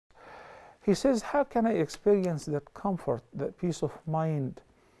He says, how can I experience that comfort, that peace of mind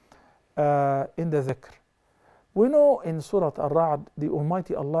in the dhikr? We know in Surah Al-Ra'd, the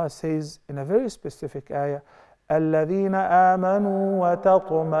Almighty Allah says in a very specific ayah, الَّذِينَ آمَنُوا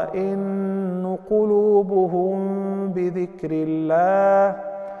وَتَطْمَئِنُّ قُلُوبُهُم بِذِكْرِ اللَّهِ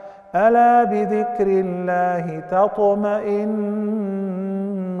أَلَا بِذِكْرِ اللَّهِ تَطْمَئِنُّ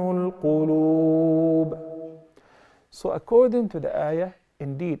الْقُلُوبُ. So according to the ayah,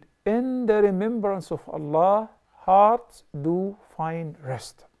 indeed, in the remembrance of Allah, hearts do find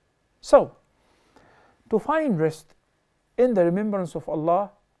rest. So, to find rest in the remembrance of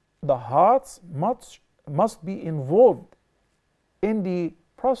Allah, the hearts must be involved in the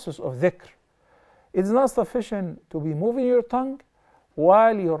process of dhikr. It's not sufficient to be moving your tongue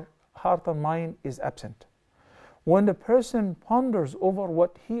while your heart and mind is absent. When the person ponders over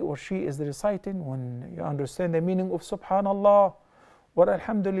what he or she is reciting, when you understand the meaning of Subhanallah or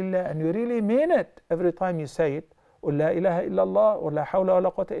Alhamdulillah, and you really mean it every time you say it, or La ilaha illallah, or La hawla wa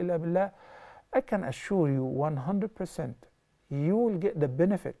la quwwata illa billah, I can assure you 100% you will get the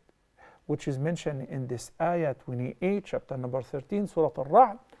benefit which is mentioned in this ayah 28, chapter number 13, Surah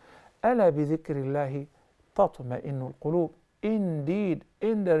Al-Ra'd. أَلَا بِذِكْرِ اللَّهِ تَطْمَئِنُّ الْقُلُوبُ. Indeed,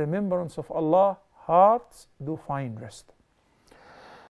 in the remembrance of Allah, hearts do find rest.